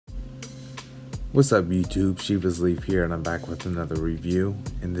What's up YouTube, Shiva's Leaf here, and I'm back with another review.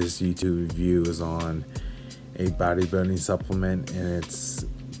 And this YouTube review is on a bodybuilding supplement, and it's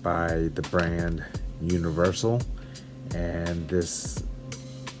by the brand Universal. And this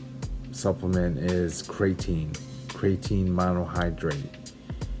supplement is Creatine Monohydrate.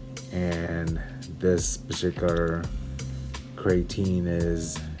 And this particular creatine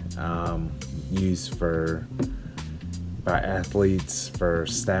is used by athletes for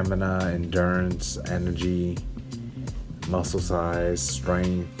stamina, endurance, energy, muscle size,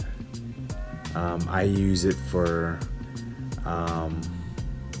 strength. I use it for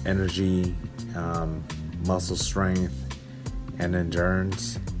energy, muscle strength, and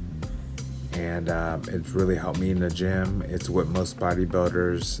endurance. And it's really helped me in the gym. It's what most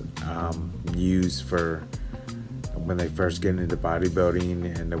bodybuilders use for when they first get into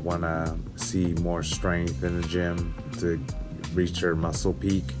bodybuilding and they want to see more strength in the gym to reach their muscle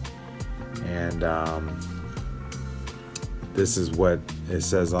peak. And this is what it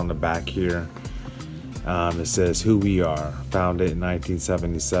says on the back here. It says who we are. Founded in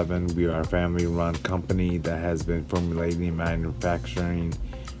 1977, we are a family-run company that has been formulating and manufacturing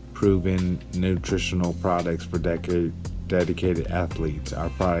proven nutritional products for dedicated athletes. Our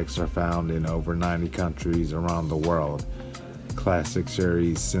products are found in over 90 countries around the world. Classic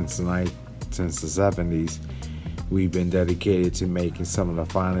series since the 70s. We've been dedicated to making some of the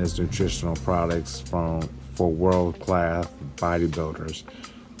finest nutritional products for world-class bodybuilders.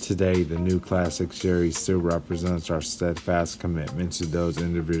 Today, the new Classic series still represents our steadfast commitment to those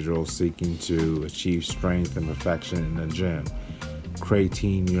individuals seeking to achieve strength and perfection in the gym.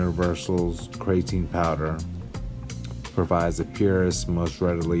 Creatine Universal's creatine powder provides the purest, most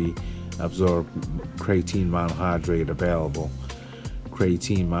readily absorbed creatine monohydrate available.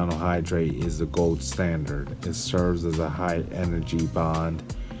 Creatine monohydrate is the gold standard. It serves as a high energy bond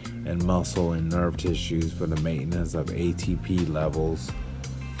in muscle and nerve tissues for the maintenance of ATP levels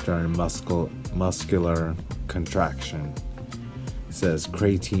during muscular contraction. It says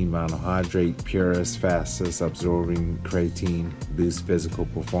creatine monohydrate, purest, fastest absorbing creatine, boosts physical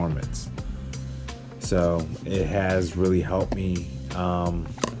performance. So it has really helped me.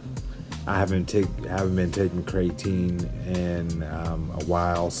 I haven't been taking creatine in a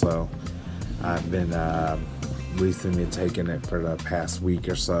while, so I've been recently taking it for the past week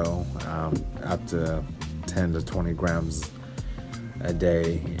or so, up to 10 to 20 grams a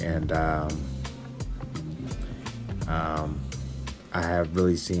day, and I have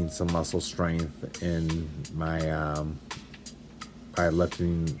really seen some muscle strength in my by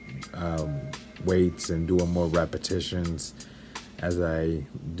lifting weights and doing more repetitions as I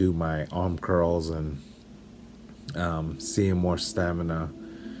do my arm curls, and seeing more stamina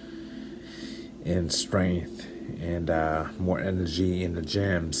and strength and more energy in the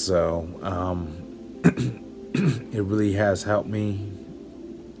gym. So it really has helped me.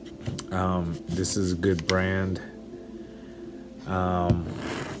 This is a good brand.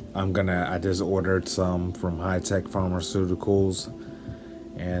 I just ordered some from High Tech Pharmaceuticals,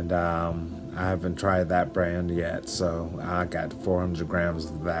 and I haven't tried that brand yet, so I got 400 grams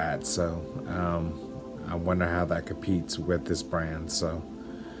of that. So I wonder how that competes with this brand. So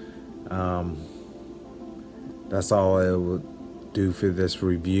that's all it will do for this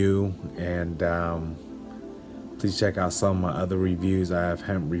review. And please check out some of my other reviews. I have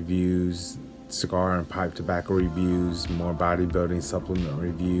hemp reviews, cigar and pipe tobacco reviews, more bodybuilding supplement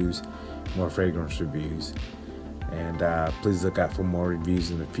reviews, more fragrance reviews. And please look out for more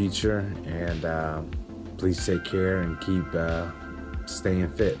reviews in the future. And please take care and keep staying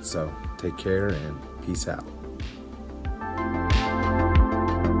fit. So take care and peace out.